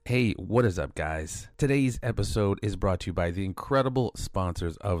Hey, what is up, guys? Today's episode is brought to you by the incredible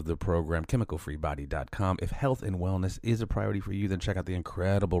sponsors of the program, ChemicalFreeBody.com. If health and wellness is a priority for you, then check out the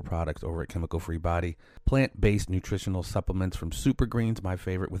incredible products over at Chemical Free Body. Plant-based nutritional supplements from Super Greens, my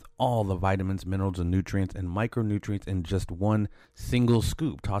favorite, with all the vitamins, minerals, and nutrients and micronutrients in just one single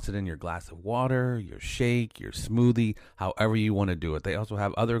scoop. Toss it in your glass of water, your shake, your smoothie, however you want to do it. They also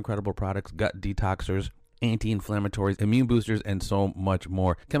have other incredible products, gut detoxers, anti-inflammatories, immune boosters, and so much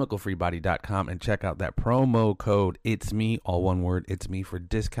more. ChemicalFreeBody.com, and check out that promo code ITSME, all one word, ITSME, for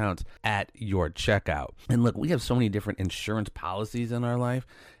discounts at your checkout. And look, we have so many different insurance policies in our life,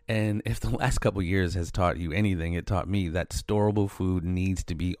 and if the last couple years has taught you anything, it taught me that storable food needs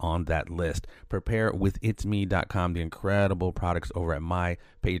to be on that list. Prepare with ItsMe.com, the incredible products over at My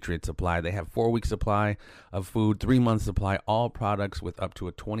Patriot Supply. They have 4-week supply of food, 3-month supply, all products with up to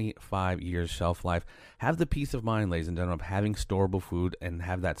a 25-year shelf life. Have the peace of mind, ladies and gentlemen, of having storable food and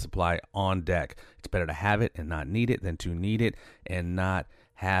have that supply on deck. It's better to have it and not need it than to need it and not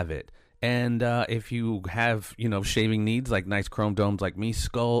have it. And if you have, shaving needs like nice chrome domes like me,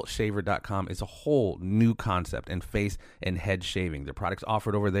 SkullShaver.com is a whole new concept in face and head shaving. The products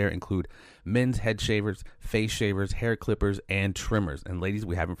offered over there include men's head shavers, face shavers, hair clippers, and trimmers. And ladies,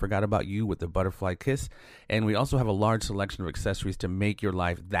 we haven't forgot about you with the butterfly kiss. And we also have a large selection of accessories to make your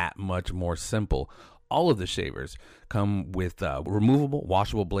life that much more simple. All of the shavers come with removable,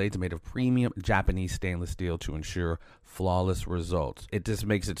 washable blades made of premium Japanese stainless steel to ensure flawless results. It just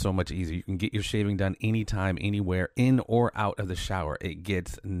makes it so much easier. You can get your shaving done anytime, anywhere, in or out of the shower. It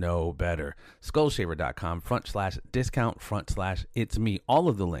gets no better. SkullShaver.com /discount /it's me. All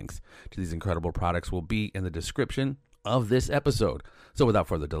of the links to these incredible products will be in the description of this episode. So without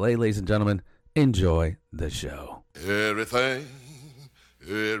further delay, ladies and gentlemen, enjoy the show. Everything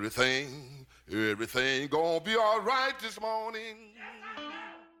gonna be all right this morning.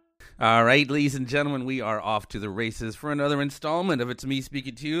 All right, ladies and gentlemen, we are off to the races for another installment of It's Me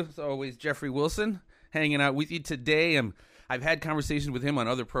Speaking to You. As always, Jeffrey Wilson hanging out with you today. I've had conversations with him on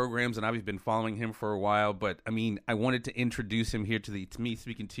other programs, and I've been following him for a while, but I wanted to introduce him here to the It's Me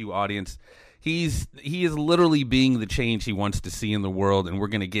Speaking to You audience. He is literally being the change he wants to see in the world, and we're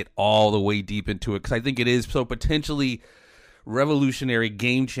going to get all the way deep into it because I think it is so potentially revolutionary,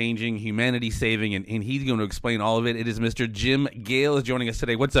 game-changing, humanity-saving, and he's going to explain all of it. It is Mr. Jim Gale is joining us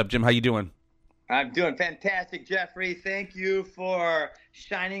today. What's up, Jim? How you doing? I'm doing fantastic, Jeffrey. Thank you for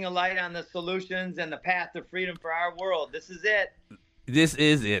shining a light on the solutions and the path to freedom for our world. This is it. This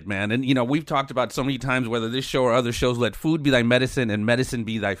is it, man. And, we've talked about so many times, whether this show or other shows, let food be thy medicine and medicine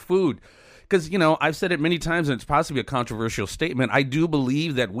be thy food. Because, I've said it many times, and it's possibly a controversial statement. I do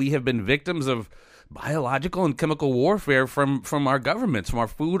believe that we have been victims of biological and chemical warfare from our governments, from our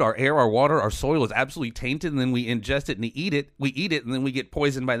food, our air, our water, our soil is absolutely tainted, and then we ingest it and eat it, and then we get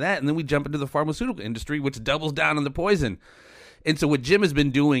poisoned by that, and then we jump into the pharmaceutical industry, which doubles down on the poison. And so what Jim has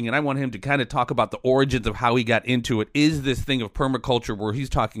been doing, and I want him to kind of talk about the origins of how he got into it, is this thing of permaculture where he's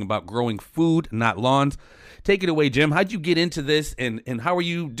talking about growing food, not lawns. Take it away, Jim. How'd you get into this, and how are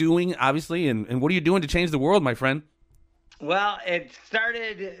you doing, obviously, and what are you doing to change the world, my friend? Well, it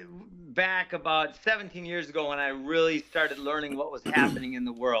started back about 17 years ago when I really started learning what was happening in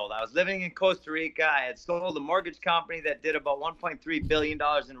the world. I was living in Costa Rica. I had sold a mortgage company that did about $1.3 billion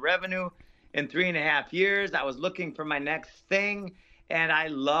in revenue in 3.5 years. I was looking for my next thing, and I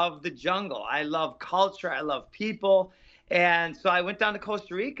love the jungle. I love culture. I love people. And so I went down to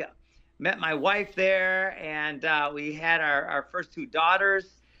Costa Rica, met my wife there, and we had our first 2 daughters.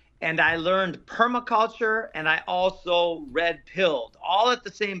 And I learned permaculture, and I also red-pilled, all at the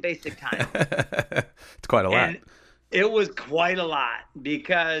same basic time. It's quite a lot. And it was quite a lot,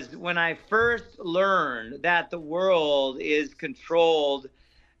 because when I first learned that the world is controlled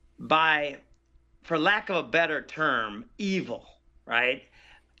by, for lack of a better term, evil, right?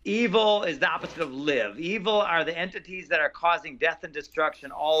 Evil is the opposite of live. Evil are the entities that are causing death and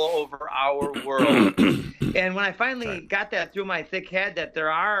destruction all over our world. And when I finally got that through my thick head, that there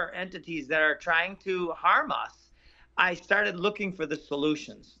are entities that are trying to harm us, I started looking for the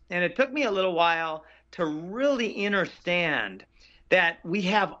solutions. And it took me a little while to really understand that we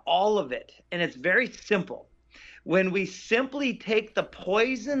have all of it. And it's very simple. When we simply take the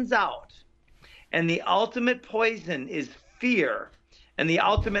poisons out, and the ultimate poison is fear, and the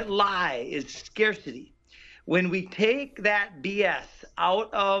ultimate lie is scarcity. When we take that BS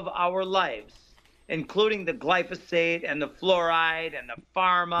out of our lives, including the glyphosate and the fluoride and the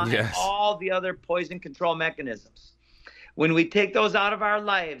pharma and all the other poison control mechanisms, when we take those out of our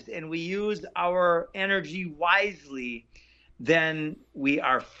lives and we use our energy wisely, then we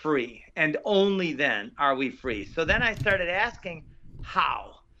are free. And only then are we free. So then I started asking,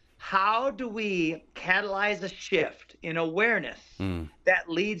 how? how do we catalyze a shift in awareness that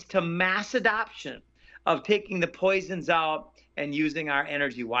leads to mass adoption of taking the poisons out and using our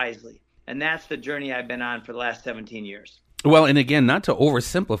energy wisely? And that's the journey I've been on for the last 17 years. Well, and again, not to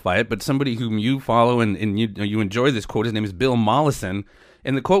oversimplify it, but somebody whom you follow and you enjoy this quote, his name is Bill Mollison,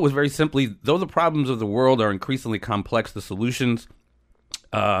 and the quote was very simply, though the problems of the world are increasingly complex, the solutions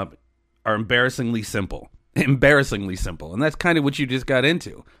are embarrassingly simple. Embarrassingly simple. And that's kind of what you just got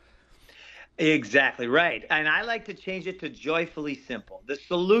into. Exactly right. And I like to change it to joyfully simple. The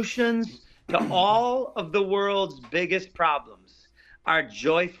solutions to all of the world's biggest problems are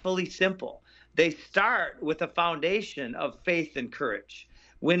joyfully simple. They start with a foundation of faith and courage.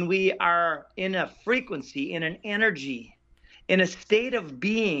 When we are in a frequency, in an energy, in a state of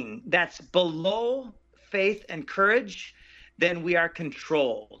being that's below faith and courage, then we are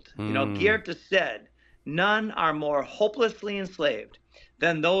controlled. You know, Goethe said, none are more hopelessly enslaved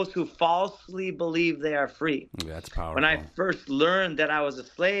than those who falsely believe they are free. That's powerful. When I first learned that I was a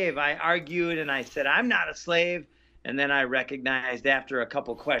slave, I argued and I said, I'm not a slave. And then I recognized after a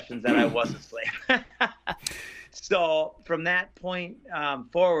couple questions that I was a slave. So from that point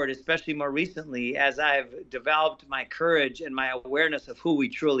forward, especially more recently, as I've developed my courage and my awareness of who we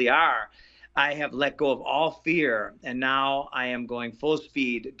truly are, I have let go of all fear, and now I am going full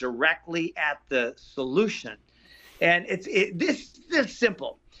speed directly at the solution. And this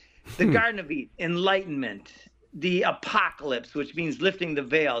simple. The Garden of Eden, enlightenment, the apocalypse, which means lifting the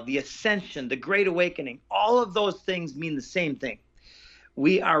veil, the ascension, the great awakening, all of those things mean the same thing.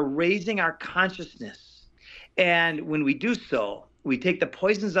 We are raising our consciousness. And when we do so, we take the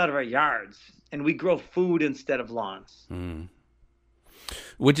poisons out of our yards and we grow food instead of lawns.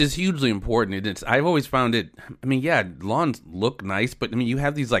 Which is hugely important. I've always found it, I mean, yeah, lawns look nice, but I mean, you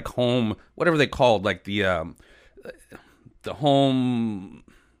have these like home, whatever they called, like the home,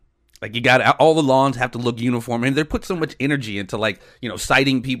 like you got, all the lawns have to look uniform, and they put so much energy into, like, you know,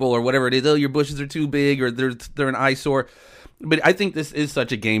 citing people or whatever it is. Oh, your bushes are too big, or they're an eyesore. But I think this is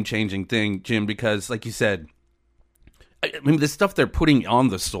such a game-changing thing, Jim, because like you said, I mean, the stuff they're putting on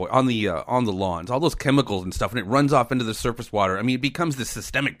the soil, on the lawns, all those chemicals and stuff, and it runs off into the surface water. I mean, it becomes this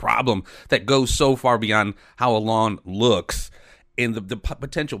systemic problem that goes so far beyond how a lawn looks and the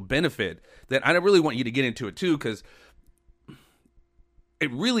potential benefit that I really want you to get into it too, because it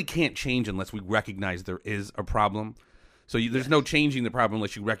really can't change unless we recognize there is a problem. So there's no changing the problem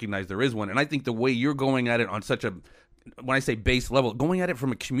unless you recognize there is one. And I think the way you're going at it on such a, when I say base level, going at it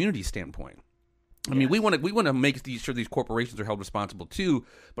from a community standpoint. I mean, we want to make sure these corporations are held responsible too,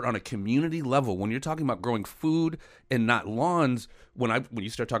 but on a community level, when you're talking about growing food and not lawns, when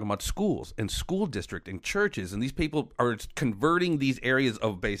you start talking about schools and school district and churches, and these people are converting these areas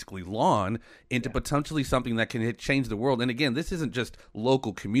of basically lawn into potentially something that can change the world. And again, this isn't just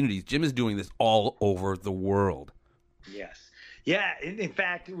local communities. Jim is doing this all over the world. Yes. Yeah. In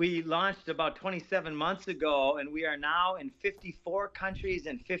fact, we launched about 27 months ago, and we are now in 54 countries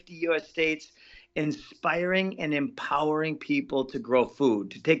and 50 U.S. states, inspiring and empowering people to grow food,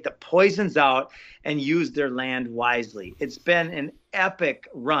 to take the poisons out and use their land wisely. It's been an epic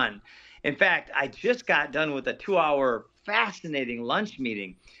run. In fact, I just got done with a 2-hour fascinating lunch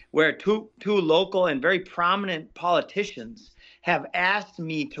meeting where two local and very prominent politicians have asked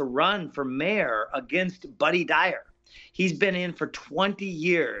me to run for mayor against Buddy Dyer. He's been in for 20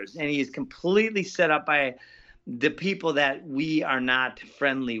 years, and he is completely set up by the people that we are not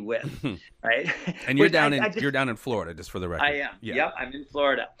friendly with, right? And you're down in Florida, just for the record. I am. Yeah. Yep, I'm in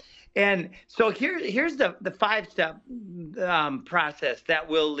Florida. And so here's the 5-step process that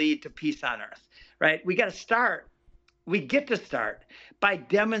will lead to peace on earth, right? We get to start by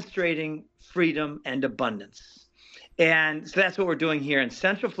demonstrating freedom and abundance. And so that's what we're doing here in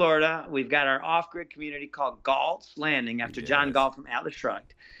Central Florida. We've got our off-grid community called Galt's Landing, after John Galt from Atlas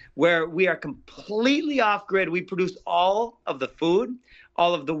Shrugged, where we are completely off-grid. We produce all of the food,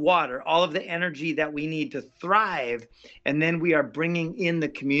 all of the water, all of the energy that we need to thrive, and then we are bringing in the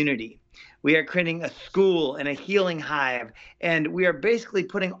community. We are creating a school and a healing hive, and we are basically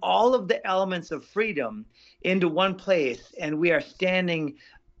putting all of the elements of freedom into one place, and we are standing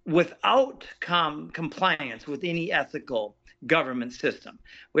without compliance with any ethical government system.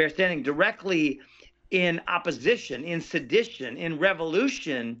 We are standing directly in opposition, in sedition, in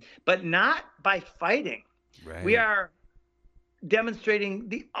revolution, but not by fighting. Right. We are demonstrating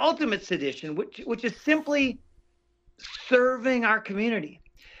the ultimate sedition, which is simply serving our community.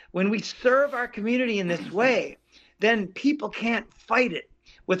 When we serve our community in this way, then people can't fight it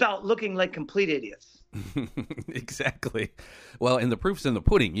without looking like complete idiots. Exactly. Well, and the proof's in the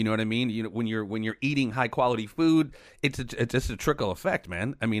pudding. You know what I mean? You know, when you're eating high quality food, it's just a trickle effect,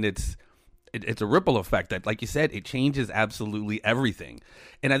 man. I mean, it's a ripple effect that, like you said, it changes absolutely everything.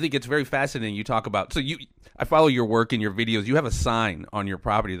 And I think it's very fascinating. You talk about, I follow your work and your videos. You have a sign on your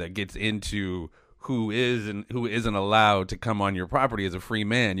property that gets into who is and who isn't allowed to come on your property as a free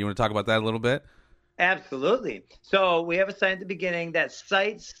man. You want to talk about that a little bit? Absolutely. So we have a sign at the beginning that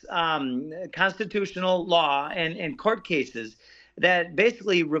cites constitutional law and court cases that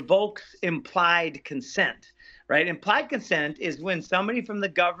basically revokes implied consent, right? Implied consent is when somebody from the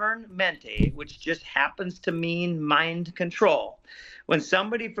governmente, which just happens to mean mind control, when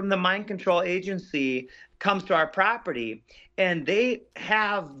somebody from the mind control agency comes to our property and they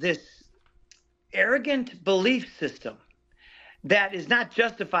have this arrogant belief system that is not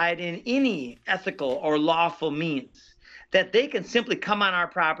justified in any ethical or lawful means, that they can simply come on our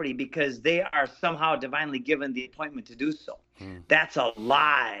property because they are somehow divinely given the appointment to do so. That's a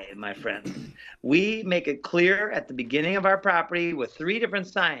lie, my friends. We make it clear at the beginning of our property with 3 different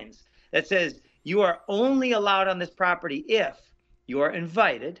signs that says you are only allowed on this property if you are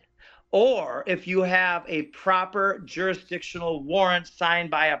invited or if you have a proper jurisdictional warrant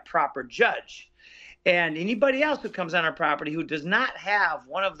signed by a proper judge. And anybody else who comes on our property who does not have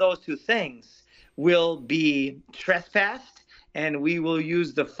one of those 2 things will be trespassed, and we will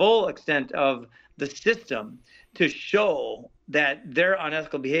use the full extent of the system to show that their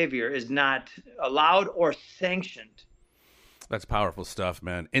unethical behavior is not allowed or sanctioned. That's powerful stuff,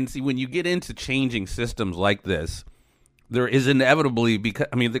 man. And see, when you get into changing systems like this, there is inevitably, because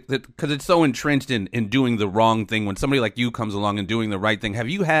it's so entrenched in doing the wrong thing. When somebody like you comes along and doing the right thing, have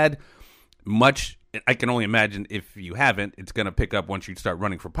you had much? I can only imagine if you haven't, it's going to pick up once you start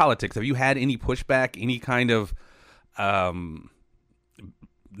running for politics. Have you had any pushback, any kind of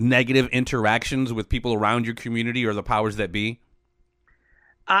negative interactions with people around your community or the powers that be?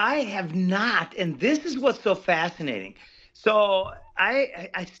 I have not, and this is what's so fascinating. So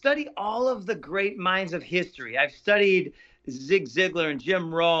I study all of the great minds of history. I've studied Zig Ziglar and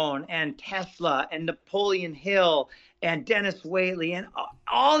Jim Rohn and Tesla and Napoleon Hill and Dennis Whaley and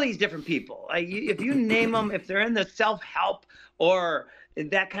all these different people. If you name them, if they're in the self-help or in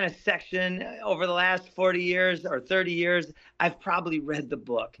that kind of section over the last 40 years or 30 years, I've probably read the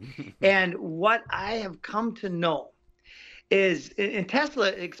book. And what I have come to know is, and Tesla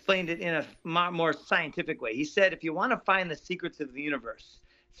explained it in a more scientific way. He said, if you want to find the secrets of the universe,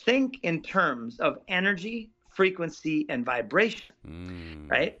 think in terms of energy, frequency, and vibration,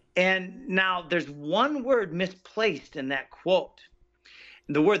 right? And now there's one word misplaced in that quote.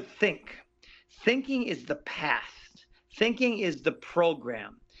 The word think. Thinking is the past. Thinking is the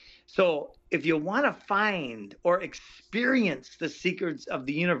program. So if you want to find or experience the secrets of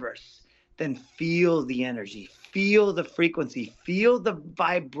the universe, then feel the energy, feel the frequency, feel the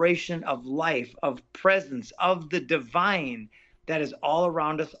vibration of life, of presence, of the divine that is all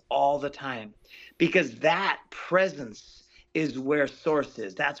around us all the time. Because that presence is where source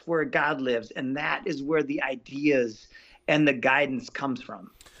is. That's where God lives. And that is where the ideas and the guidance comes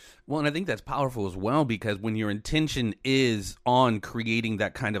from. Well, and I think that's powerful as well, because when your intention is on creating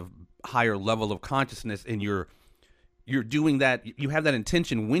that kind of higher level of consciousness and you're doing that, you have that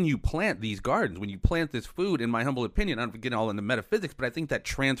intention when you plant these gardens, when you plant this food, in my humble opinion, I don't get all into metaphysics, but I think that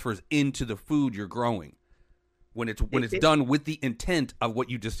transfers into the food you're growing when it's done with the intent of what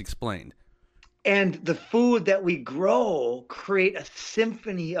you just explained. And the food that we grow create a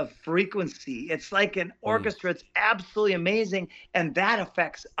symphony of frequency. It's like an orchestra. It's absolutely amazing. And that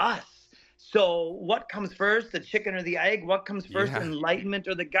affects us. So what comes first, the chicken or the egg? What comes first, enlightenment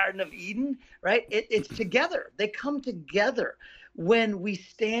or the Garden of Eden, right? It's together. They come together. When we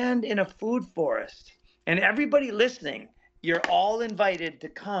stand in a food forest, and everybody listening, you're all invited to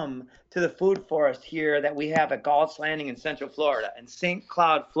come to the food forest here that we have at Galt's Landing in Central Florida and St.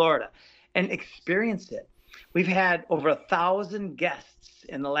 Cloud, Florida, and experience it. We've had over 1,000 guests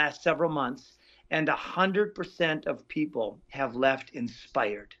in the last several months, and 100% of people have left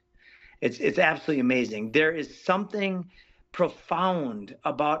inspired. It's absolutely amazing. There is something profound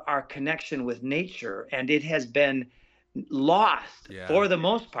about our connection with nature, and it has been lost for the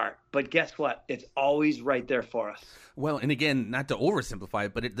most part. But guess what? It's always right there for us. Well, and again, not to oversimplify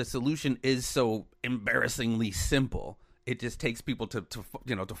it, but the solution is so embarrassingly simple. It just takes people to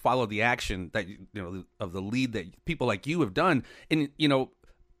follow the action that of the lead that people like you have done. And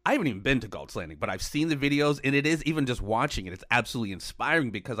I haven't even been to Galt's Landing, but I've seen the videos, and it is, even just watching it, it's absolutely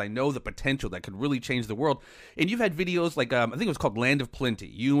inspiring because I know the potential that could really change the world. And you've had videos like I think it was called Land of Plenty.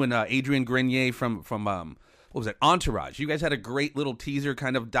 You and Adrian Grenier from what was it, Entourage. You guys had a great little teaser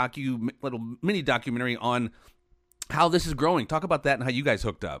kind of little mini documentary on how this is growing. Talk about that and how you guys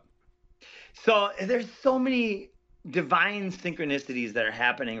hooked up. So there's so many divine synchronicities that are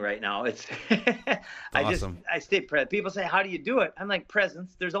happening right now. It's awesome. I stay present. People say, how do you do it? I'm like,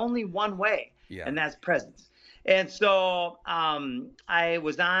 presence. There's only one way, and that's presence. And so I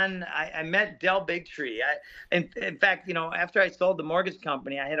met Del Bigtree. In fact, after I sold the mortgage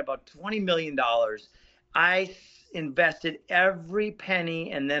company, I had about $20 million. I invested every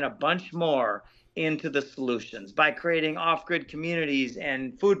penny and then a bunch more into the solutions by creating off-grid communities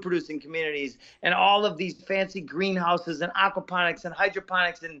and food-producing communities and all of these fancy greenhouses and aquaponics and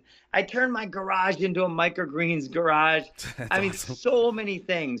hydroponics. And I turned my garage into a microgreens garage. Awesome. So many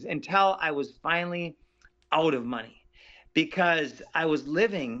things until I was finally out of money, because I was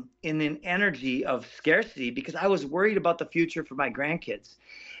living in an energy of scarcity because I was worried about the future for my grandkids.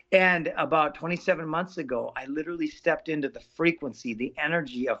 And about 27 months ago, I literally stepped into the frequency, the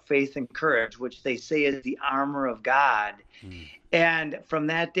energy of faith and courage, which they say is the armor of God. And from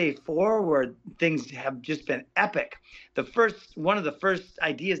that day forward, things have just been epic. One of the first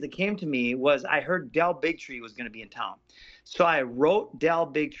ideas that came to me was I heard Del Bigtree was going to be in town. So I wrote Del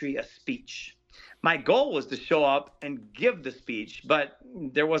Bigtree a speech. My goal was to show up and give the speech, but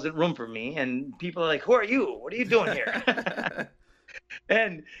there wasn't room for me. And people are like, who are you? What are you doing here?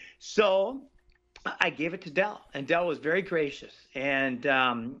 And so I gave it to Del, and Del was very gracious. And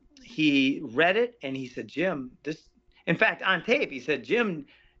he read it, and he said, Jim, in fact, on tape, he said, Jim,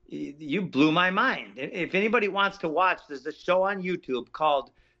 you blew my mind. If anybody wants to watch, there's a show on YouTube called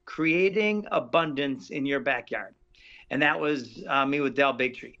Creating Abundance in Your Backyard. And that was me with Del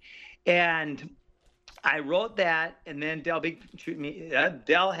Bigtree. And I wrote that, and then Del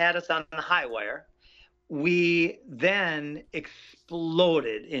had us on the high wire. We then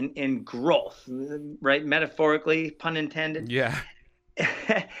exploded in growth, right? Metaphorically, pun intended. Yeah.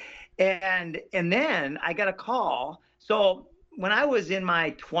 And then I got a call. So when I was in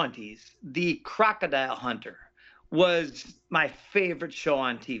my 20s, The Crocodile Hunter was my favorite show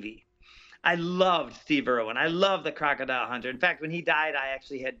on TV. I loved Steve Irwin. I loved The Crocodile Hunter. In fact, when he died, I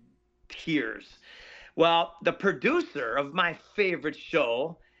actually had tears. Well, the producer of my favorite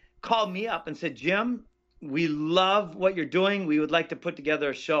show called me up and said, Jim, we love what you're doing. We would like to put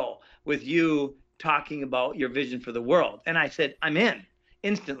together a show with you talking about your vision for the world. And I said, I'm in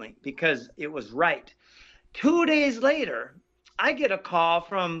instantly, because it was right. 2 days later, I get a call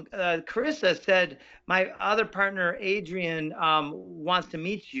from Carissa, said, my other partner, Adrian, wants to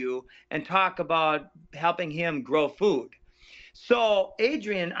meet you and talk about helping him grow food. So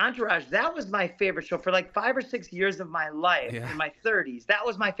Adrian, Entourage, that was my favorite show for like 5 or 6 years of my life. In my 30s. That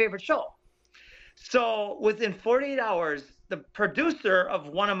was my favorite show. So within 48 hours, the producer of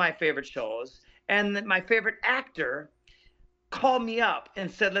one of my favorite shows and my favorite actor called me up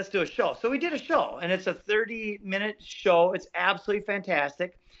and said, let's do a show. So we did a show, and it's a 30-minute show. It's absolutely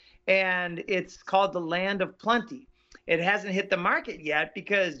fantastic. And it's called The Land of Plenty. It hasn't hit the market yet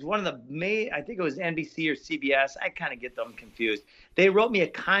because one of the I think it was NBC or CBS. I kind of get them confused. They wrote me a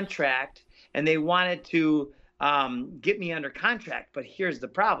contract, and they wanted to get me under contract. But here's the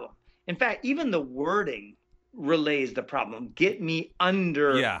problem. In fact, even the wording relays the problem. Get me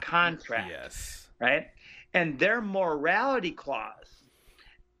under contract. Yes. Right? And their morality clause,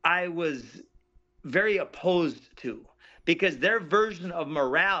 I was very opposed to, because their version of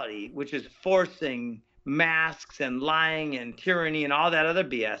morality, which is forcing masks and lying and tyranny and all that other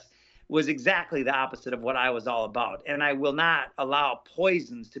BS, was exactly the opposite of what I was all about. And I will not allow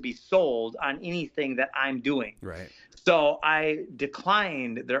poisons to be sold on anything that I'm doing. Right. So I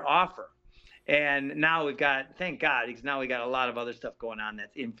declined their offer. And now we've got, thank God, because now we got a lot of other stuff going on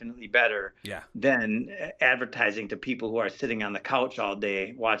that's infinitely better than advertising to people who are sitting on the couch all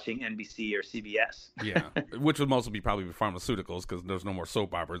day watching NBC or CBS. Yeah, which would mostly be probably pharmaceuticals, because there's no more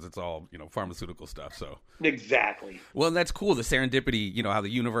soap operas. It's all, pharmaceutical stuff. So exactly. Well, and that's cool. The serendipity, how the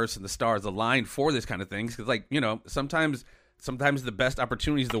universe and the stars align for this kind of things. Because, sometimes the best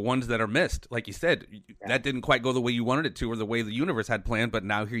opportunities are the ones that are missed. Like you said, that didn't quite go the way you wanted it to or the way the universe had planned, but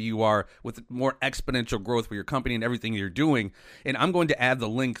now here you are with more exponential growth for your company and everything you're doing. And I'm going to add the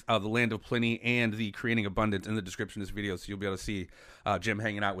link of the Land of Plenty and the Creating Abundance in the description of this video, so you'll be able to see Jim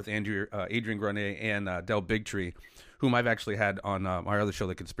hanging out with Adrian Grenier and Del Bigtree, whom I've actually had on my other show,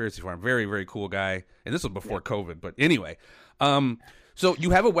 The Conspiracy Farm. Very, very cool guy. And this was before COVID, but anyway. So you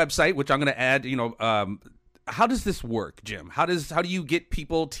have a website, which I'm going to add, how does this work, Jim? How do you get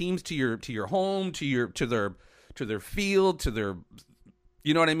teams to your home, to their field, to their,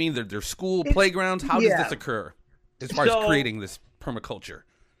 you know what I mean, their school playgrounds? How does this occur as far as creating this permaculture?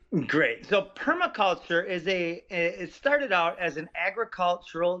 Great. So permaculture it started out as an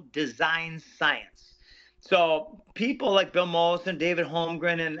agricultural design science. So people like Bill Mollison and David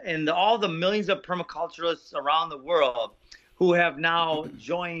Holmgren and all the millions of permaculturists around the world who have now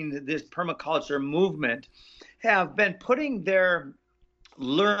joined this permaculture movement have been putting their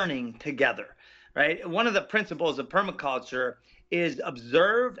learning together, right? One of the principles of permaculture is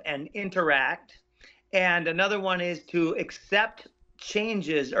observe and interact. And another one is to accept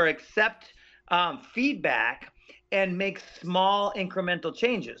changes or accept feedback and make small incremental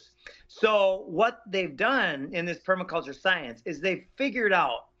changes. So what they've done in this permaculture science is they've figured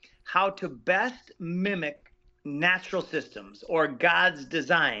out how to best mimic natural systems or God's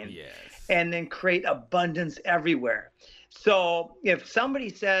design, Yes. and then create abundance everywhere. So if somebody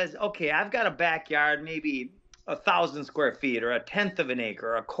says, okay, I've got a backyard, maybe 1,000 square feet or a tenth of an acre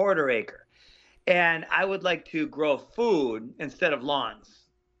or a quarter acre, and I would like to grow food instead of lawns,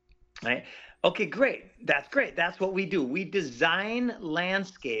 right? Okay, great. That's great. That's what we do. We design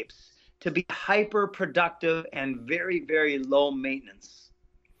landscapes to be hyper productive and very, very low maintenance.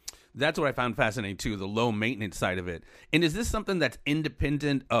 That's what I found fascinating too, the low maintenance side of it. And is this something that's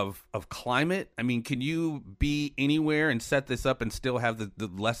independent of climate? I mean, can you be anywhere and set this up and still have the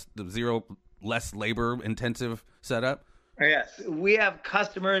less labor intensive setup? Yes, we have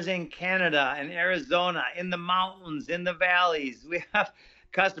customers in Canada and Arizona, in the mountains, in the valleys. We have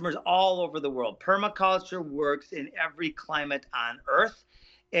customers all over the world. Permaculture works in every climate on Earth.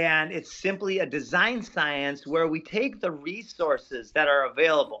 And it's simply a design science where we take the resources that are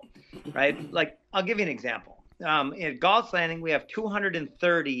available, right? Like, I'll give you an example. In Galt's Landing, we have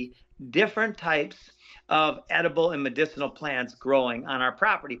 230 different types of edible and medicinal plants growing on our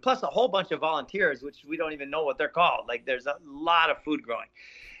property, plus a whole bunch of volunteers, which we don't even know what they're called. Like, there's a lot of food growing.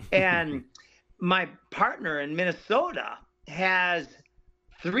 And my partner in Minnesota has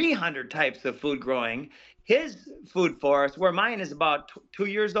 300 types of food growing. His food forest, where mine is about 2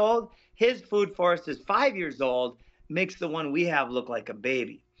 years old, his food forest is 5 years old, makes the one we have look like a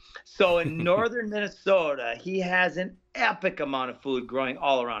baby. So in northern Minnesota, he has an epic amount of food growing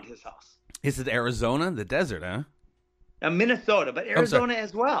all around his house. Is it Arizona, the desert, huh? Minnesota, but Arizona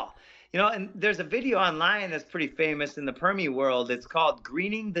as well. You know, and there's a video online that's pretty famous in the Permi world. It's called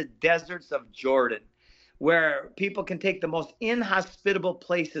Greening the Deserts of Jordan, where people can take the most inhospitable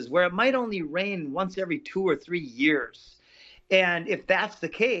places where it might only rain once every 2 or 3 years. And if that's the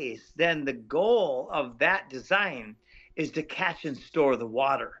case, then the goal of that design is to catch and store the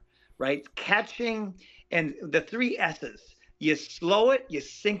water, right? Catching, and the 3 S's. You slow it, you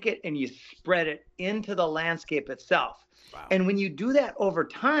sink it, and you spread it into the landscape itself. Wow. And when you do that over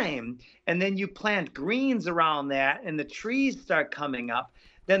time, and then you plant greens around that, and the trees start coming up,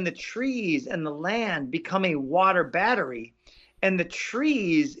 then the trees and the land become a water battery. And the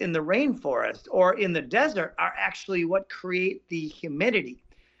trees in the rainforest or in the desert are actually what create the humidity,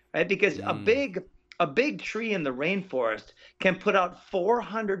 right? Because a big tree in the rainforest can put out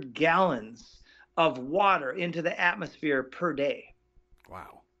 400 gallons of water into the atmosphere per day.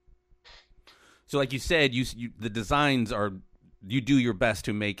 Wow. So like you said, the designs are, you do your best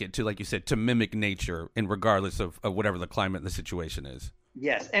to make it to, like you said, to mimic nature, and regardless of whatever the climate and the situation is.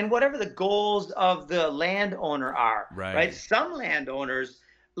 Yes, and whatever the goals of the landowner are, right? Some landowners,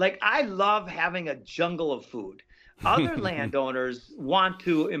 like, I love having a jungle of food. Other landowners want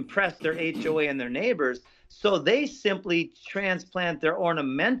to impress their HOA and their neighbors, so they simply transplant their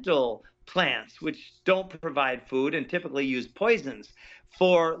ornamental plants, which don't provide food and typically use poisons,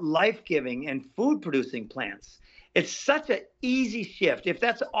 for life-giving and food-producing plants. It's such an easy shift. If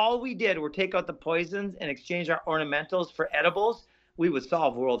that's all we did were take out the poisons and exchange our ornamentals for edibles, we would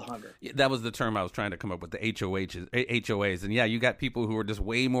solve world hunger. Yeah, that was the term I was trying to come up with, the HOAs. And yeah, you got people who are just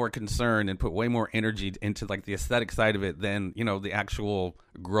way more concerned and put way more energy into like the aesthetic side of it than, you know, the actual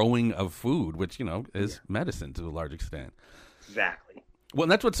growing of food, which, you know, is medicine to a large extent. Exactly. Well,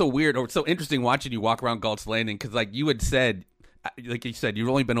 and that's what's so weird or so interesting watching you walk around Galt's Landing, because like you had said, like you said, you've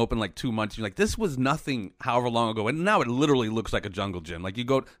only been open like 2 months. You're like, this was nothing however long ago. And now it literally looks like a jungle gym. Like you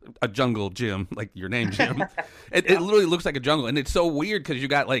go a jungle gym, like your name, Jim. It literally looks like a jungle. And it's so weird because you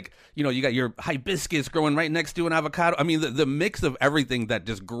got like, you know, you got your hibiscus growing right next to an avocado. I mean, the mix of everything that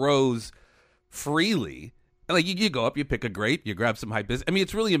just grows freely. And like you go up, you pick a grape, you grab some hibiscus. I mean,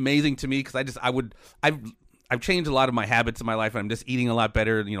 it's really amazing to me because I've changed a lot of my habits in my life, and I'm just eating a lot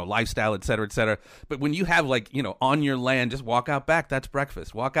better, you know, lifestyle, et cetera, et cetera. But when you have, like, you know, on your land, just walk out back, that's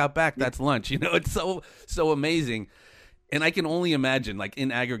breakfast. Walk out back, that's lunch. You know, it's so amazing. And I can only imagine, like,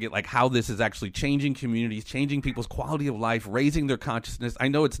 in aggregate, like, how this is actually changing communities, changing people's quality of life, raising their consciousness. I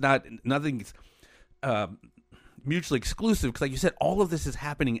know it's nothing's mutually exclusive, because like you said, all of this is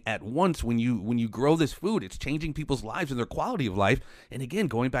happening at once. When you grow this food, it's changing people's lives and their quality of life. And again,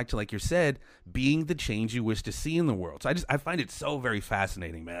 going back to, like you said, being the change you wish to see in the world. So I find it so very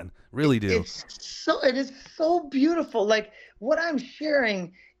fascinating, man. Really do. It is so beautiful. Like, what I'm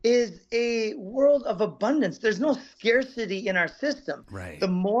sharing is a world of abundance. There's no scarcity in our system. Right. The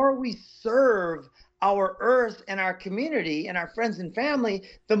more we serve our earth and our community and our friends and family,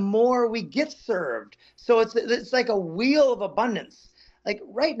 the more we get served. So it's like a wheel of abundance. Like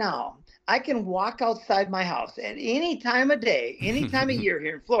right now, I can walk outside my house at any time of day, any time of year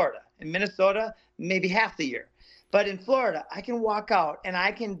here in Florida. In Minnesota, maybe half the year. But in Florida, I can walk out and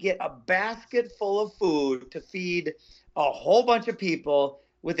I can get a basket full of food to feed a whole bunch of people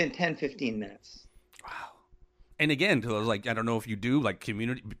within 10, 15 minutes. Wow. And again, like, I don't know if you do like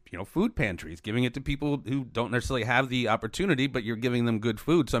community, food pantries, giving it to people who don't necessarily have the opportunity, but you're giving them good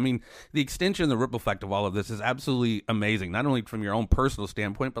food. So, I mean, the extension, the ripple effect of all of this is absolutely amazing, not only from your own personal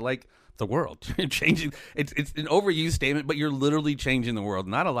standpoint, but like the world. You're changing. It's an overused statement, but you're literally changing the world.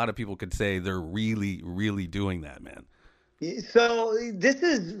 Not a lot of people could say they're really, really doing that, man. So this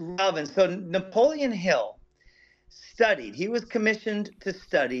is relevant. So Napoleon Hill he was commissioned to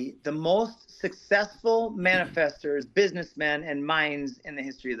study the most successful manifestors, businessmen, and minds in the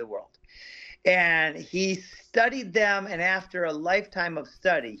history of the world. And he studied them, and after a lifetime of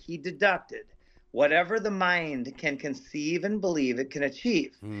study, he deducted whatever the mind can conceive and believe it can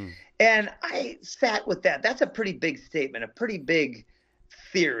achieve. And I sat with that. That's a pretty big statement, a pretty big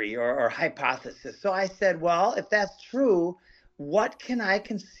theory or hypothesis. So I said, well, if that's true, what can I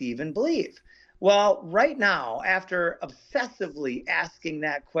conceive and believe? Well, right now, after obsessively asking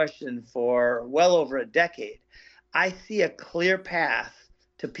that question for well over a decade, I see a clear path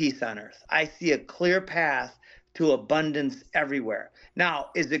to peace on earth. I see a clear path to abundance everywhere. Now,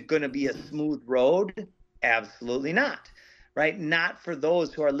 is it going to be a smooth road? Absolutely not, right? Not for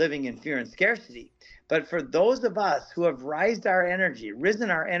those who are living in fear and scarcity, but for those of us who have risen our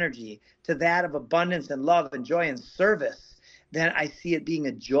energy to that of abundance and love and joy and service, then I see it being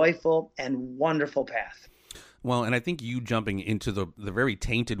a joyful and wonderful path. Well, and I think you jumping into the very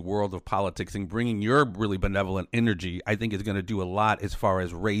tainted world of politics and bringing your really benevolent energy, I think is going to do a lot as far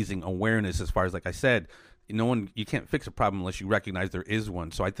as raising awareness, as far as, like I said, you can't fix a problem unless you recognize there is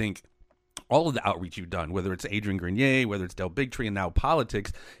one. So I think all of the outreach you've done, whether it's Adrian Grenier, whether it's Del Bigtree, and now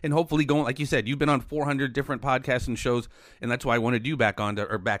politics, and hopefully going, like you said, you've been on 400 different podcasts and shows, and that's why I wanted you back on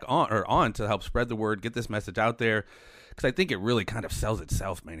to help spread the word, get this message out there. Because I think it really kind of sells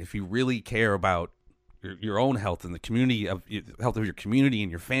itself, man. If you really care about your own health and the health of your community and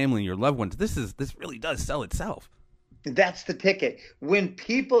your family and your loved ones, this really does sell itself. That's the ticket. When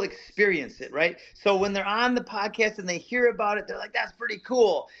people experience it, right? So when they're on the podcast and they hear about it, they're like, that's pretty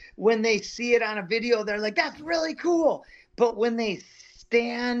cool. When they see it on a video, they're like, that's really cool. But when they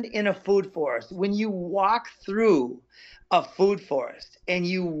stand in a food forest, when you walk through a food forest and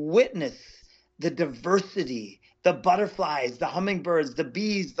you witness the diversity, the butterflies, the hummingbirds, the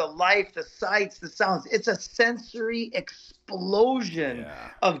bees, the life, the sights, the sounds. It's a sensory explosion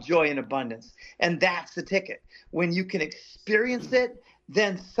of joy and abundance. And that's the ticket. When you can experience it,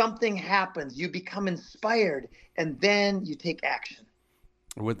 then something happens. You become inspired, and then you take action.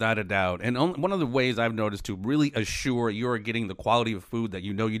 Without a doubt. And one of the ways I've noticed to really assure you're getting the quality of food that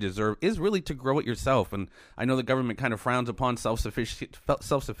you know you deserve is really to grow it yourself. And I know the government kind of frowns upon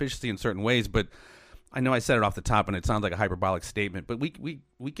self-sufficiency in certain ways, but I know I said it off the top and it sounds like a hyperbolic statement, but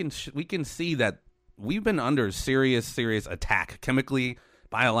we can see that we've been under serious attack chemically,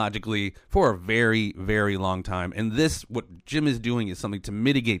 biologically for a very, very long time. And what Jim is doing is something to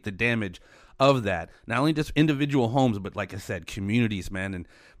mitigate the damage of that. Not only just individual homes, but like I said, communities, man. And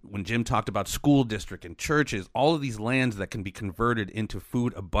when Jim talked about school district and churches, all of these lands that can be converted into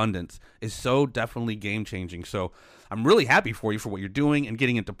food abundance is so definitely game changing. So I'm really happy for you for what you're doing and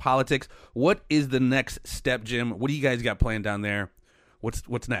getting into politics. What is the next step, Jim? What do you guys got planned down there?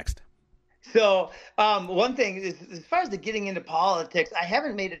 What's next? So one thing is, as far as the getting into politics, I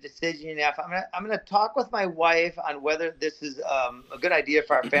haven't made a decision yet. I'm gonna talk with my wife on whether this is a good idea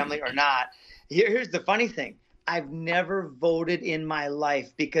for our family or not. Here's the funny thing. I've never voted in my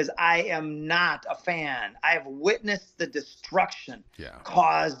life because I am not a fan. I have witnessed the destruction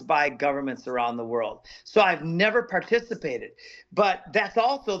caused by governments around the world. So I've never participated. But that's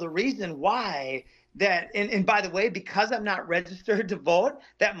also the reason why and by the way, because I'm not registered to vote,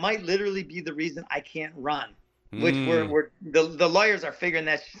 that might literally be the reason I can't run, which the lawyers are figuring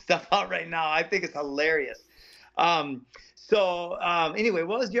that stuff out right now. I think it's hilarious. Anyway,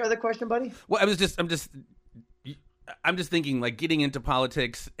 what was your other question, buddy? Well, I'm just I'm just thinking, like, getting into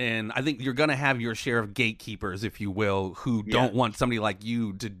politics, and I think you're going to have your share of gatekeepers, if you will, who don't want somebody like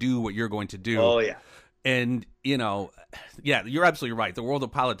you to do what you're going to do. Oh, yeah. And, you know, yeah, you're absolutely right. The world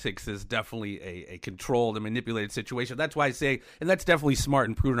of politics is definitely a controlled and manipulated situation. That's why I say, and that's definitely smart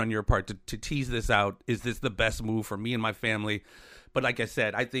and prudent on your part to tease this out. Is this the best move for me and my family? But like I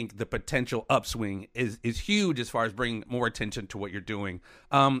said, I think the potential upswing is huge as far as bringing more attention to what you're doing.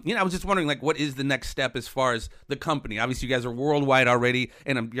 I was just wondering, like, what is the next step as far as the company? Obviously, you guys are worldwide already,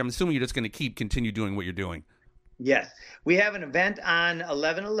 and I'm assuming you're just going to continue doing what you're doing. Yes. We have an event on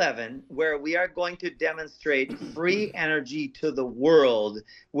 11/11 where we are going to demonstrate free energy to the world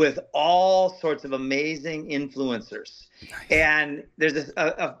with all sorts of amazing influencers. Nice. And there's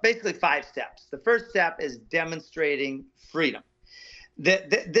basically 5 steps. The first step is demonstrating freedom.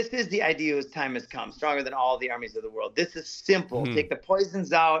 This is the idea as time has come, stronger than all the armies of the world. This is simple. Take the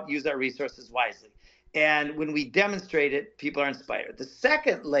poisons out, use our resources wisely. And when we demonstrate it, people are inspired. The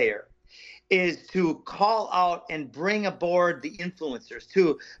second layer is to call out and bring aboard the influencers,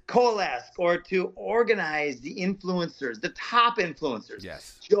 to coalesce or to organize the influencers, the top influencers.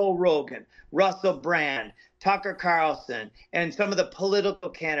 Yes. Joe Rogan, Russell Brand, Tucker Carlson, and some of the political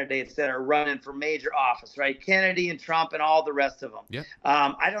candidates that are running for major office, right? Kennedy and Trump and all the rest of them. Yeah.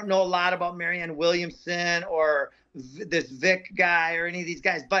 I don't know a lot about Marianne Williamson or this Vic guy or any of these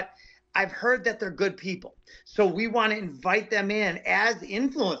guys, but I've heard that they're good people. So we want to invite them in as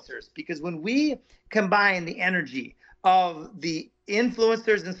influencers, because when we combine the energy of the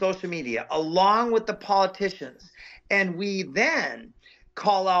influencers in social media along with the politicians, and we then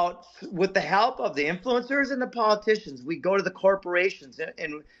call out with the help of the influencers and the politicians, we go to the corporations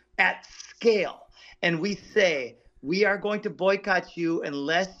and at scale, and we say, we are going to boycott you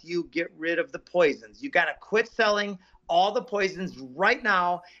unless you get rid of the poisons. You got to quit selling all the poisons right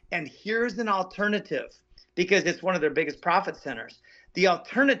now, and here's an alternative, because it's one of their biggest profit centers. The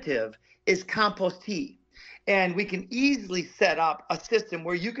alternative is compost tea. And we can easily set up a system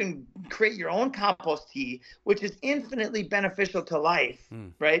where you can create your own compost tea, which is infinitely beneficial to life,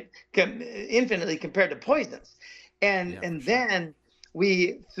 right? Infinitely compared to poisons. And then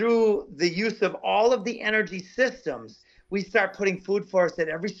we, through the use of all of the energy systems, we start putting food forests at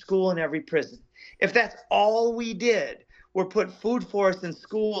every school and every prison. If that's all we did, were put food forests in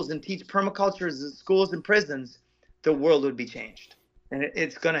schools and teach permaculture in schools and prisons, the world would be changed. And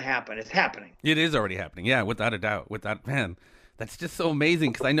it's going to happen. It's happening. It is already happening. Yeah, without a doubt. Man, that's just so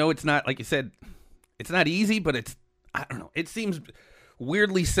amazing, because I know it's not, like you said, it's not easy, but it's, I don't know, it seems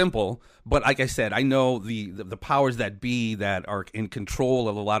weirdly simple. But like I said, I know the powers that be that are in control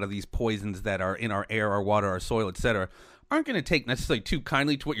of a lot of these poisons that are in our air, our water, our soil, etc., aren't going to take necessarily too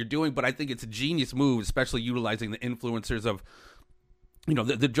kindly to what you're doing. But I think it's a genius move, especially utilizing the influencers of,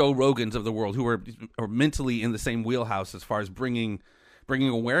 the Joe Rogans of the world, who are mentally in the same wheelhouse as far as bringing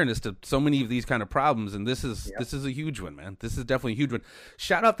awareness to so many of these kind of problems. And this is a huge one, man. This is definitely a huge one.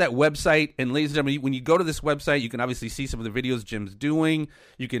 Shout out that website. And ladies and gentlemen, when you go to this website, you can obviously see some of the videos Jim's doing.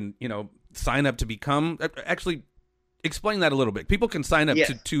 You can, sign up to become, actually explain that a little bit. People can sign up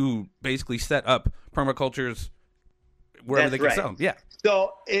to basically set up permacultures wherever they can sell them. Yeah.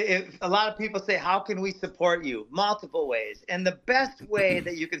 So if a lot of people say, how can we support you? Multiple ways. And the best way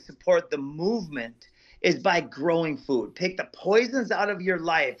that you can support the movement is by growing food. Take the poisons out of your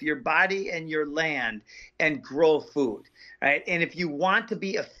life, your body and your land, and grow food, right? And if you want to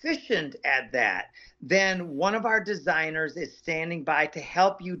be efficient at that, then one of our designers is standing by to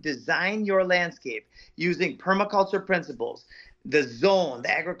help you design your landscape using permaculture principles. The zone, the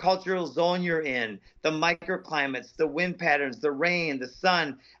agricultural zone you're in, the microclimates, the wind patterns, the rain, the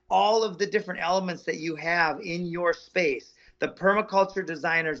sun, all of the different elements that you have in your space. The permaculture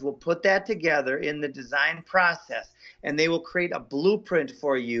designers will put that together in the design process, and they will create a blueprint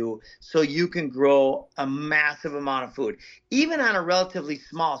for you so you can grow a massive amount of food, even on a relatively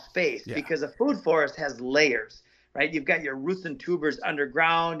small space, because a food forest has layers. Right? You've got your roots and tubers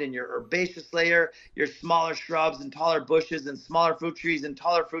underground and your herbaceous layer, your smaller shrubs and taller bushes and smaller fruit trees and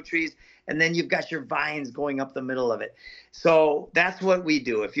taller fruit trees. And then you've got your vines going up the middle of it. So that's what we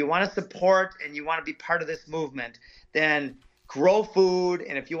do. If you want to support and you want to be part of this movement, then grow food.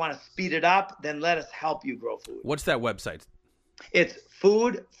 And if you want to speed it up, then let us help you grow food. What's that website? It's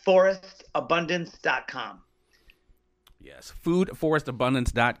foodforestabundance.com. Yes,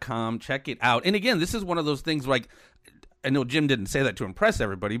 foodforestabundance.com. Check it out. And again, this is one of those things, like, I know Jim didn't say that to impress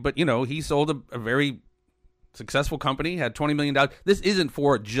everybody, but, he sold a very successful company, had $20 million. This isn't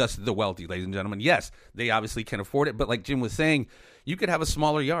for just the wealthy, ladies and gentlemen. Yes, they obviously can afford it, but like Jim was saying, you could have a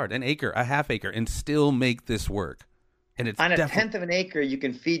smaller yard, an acre, a half acre, and still make this work. And it's on a tenth of an acre, you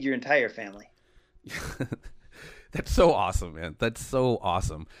can feed your entire family. That's so awesome, man. That's so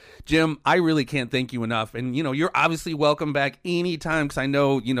awesome. Jim, I really can't thank you enough. And, you're obviously welcome back anytime because I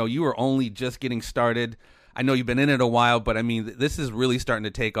know, you are only just getting started. I know you've been in it a while, but I mean, this is really starting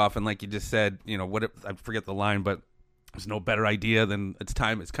to take off. And like you just said, I forget the line, but there's no better idea than its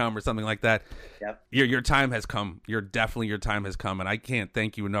time has come or something like that. Yep. Your time has come. Your time has come. And I can't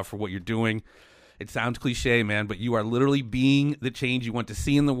thank you enough for what you're doing. It sounds cliche, man, but you are literally being the change you want to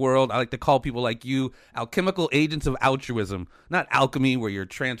see in the world. I like to call people like you alchemical agents of altruism, not alchemy where you're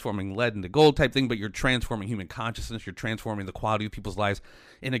transforming lead into gold type thing, but you're transforming human consciousness. You're transforming the quality of people's lives.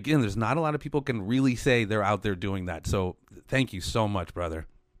 And again, there's not a lot of people can really say they're out there doing that. So thank you so much, brother.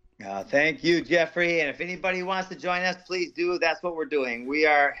 Thank you, Jeffrey. And if anybody wants to join us, please do. That's what we're doing. We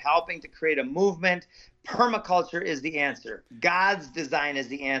are helping to create a movement. Permaculture is the answer. God's design is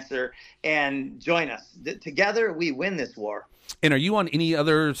the answer. And join us. Together, we win this war. And are you on any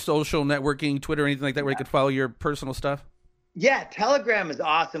other social networking, Twitter, or anything like that, where you could follow your personal stuff? Yeah, Telegram is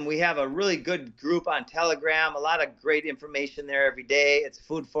awesome. We have a really good group on Telegram, a lot of great information there every day. It's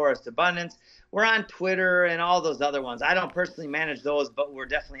Food Forest Abundance. We're on Twitter and all those other ones. I don't personally manage those, but we're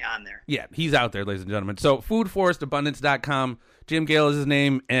definitely on there. Yeah, he's out there, ladies and gentlemen. So foodforestabundance.com. Jim Gale is his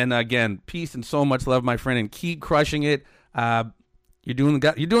name. And again, peace and so much love, my friend, and keep crushing it. You're doing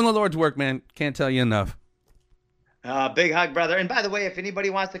the Lord's work, man. Can't tell you enough. Big hug, brother. And by the way, if anybody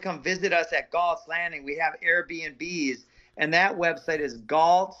wants to come visit us at Galt's Landing, we have Airbnbs, and that website is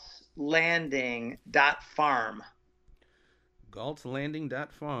galtslanding.farm.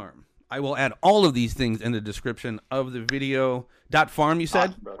 galtslanding.farm. I will add all of these things in the description of the video. .farm, you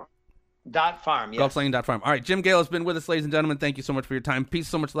said? Awesome, .farm, yes. galtslanding.farm. All right, Jim Gale has been with us, ladies and gentlemen. Thank you so much for your time. Peace,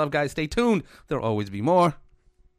 so much love, guys. Stay tuned. There'll always be more.